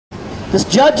This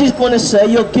judge is going to say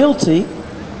you're guilty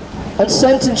and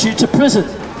sentence you to prison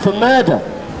for murder.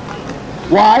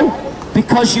 Why?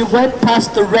 Because you went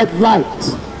past the red light.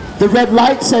 The red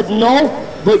light said no,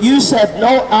 but you said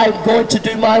no, I'm going to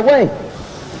do my way.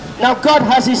 Now God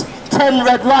has his 10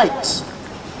 red lights.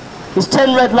 His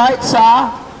 10 red lights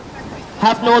are: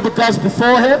 have no other gods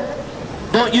before him,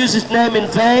 don't use his name in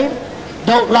vain,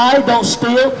 don't lie, don't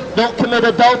steal, don't commit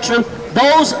adultery.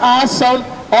 Those are some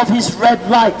of his red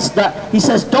lights that he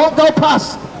says don't go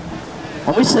past.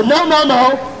 And we say no, no,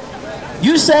 no.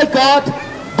 You say, God,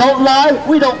 don't lie,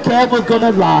 we don't care, we're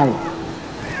gonna lie.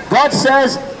 God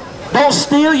says don't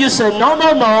steal, you say no,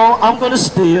 no, no, I'm gonna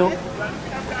steal.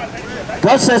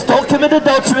 God says don't commit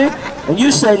adultery, and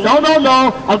you say no, no,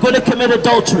 no, I'm gonna commit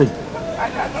adultery.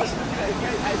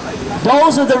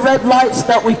 Those are the red lights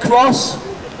that we cross,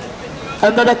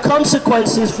 and there are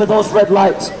consequences for those red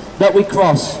lights that we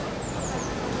cross.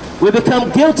 We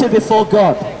become guilty before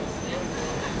God.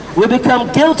 We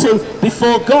become guilty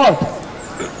before God.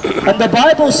 And the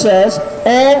Bible says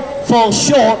all fall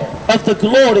short of the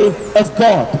glory of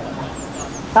God.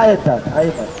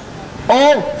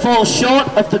 All fall short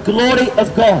of the glory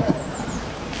of God.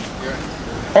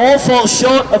 All fall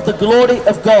short of the glory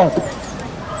of God.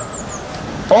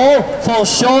 All fall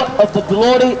short of the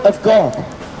glory of God.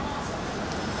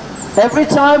 Every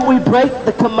time we break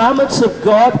the commandments of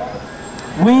God,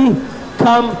 we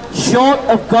come short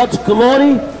of God's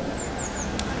glory,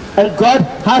 and God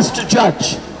has to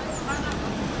judge.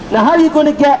 Now, how are you going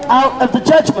to get out of the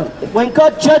judgment? When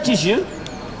God judges you,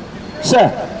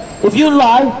 sir, if you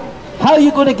lie, how are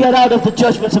you going to get out of the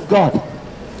judgments of God?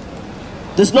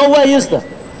 There's no way, is there?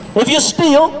 If you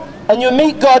steal and you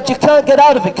meet God, you can't get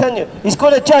out of it, can you? He's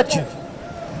going to judge you.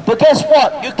 But guess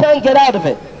what? You can't get out of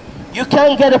it. You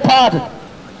can't get a pardon.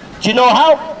 Do you know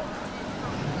how?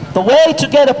 The way to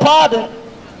get a pardon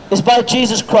is by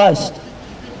Jesus Christ.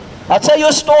 I'll tell you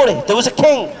a story. There was a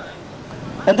king,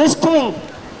 and this king,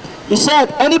 he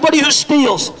said, anybody who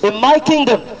steals in my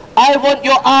kingdom, I want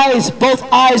your eyes, both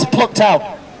eyes plucked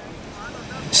out.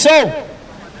 So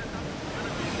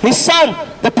his son,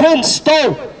 the prince,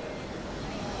 stole,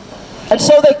 and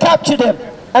so they captured him,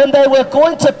 and they were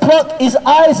going to pluck his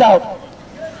eyes out.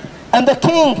 And the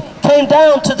king came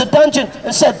down to the dungeon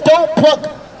and said, don't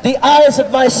pluck the eyes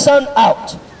of my son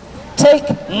out. Take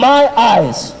my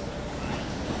eyes.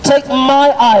 Take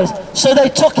my eyes. So they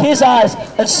took his eyes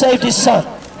and saved his son.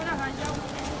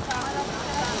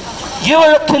 You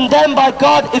are condemned by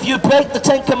God if you break the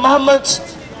 10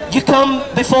 Commandments. You come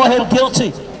before him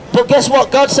guilty. But guess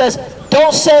what? God says,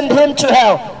 don't send him to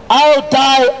hell. I'll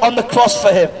die on the cross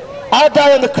for him. I'll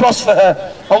die on the cross for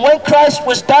her. And when Christ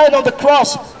was dying on the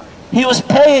cross, he was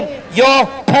paying your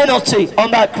penalty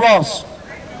on that cross.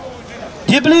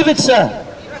 Do you believe it, sir?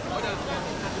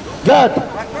 God,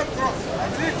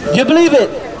 do you believe it?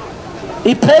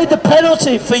 He paid the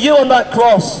penalty for you on that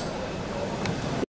cross.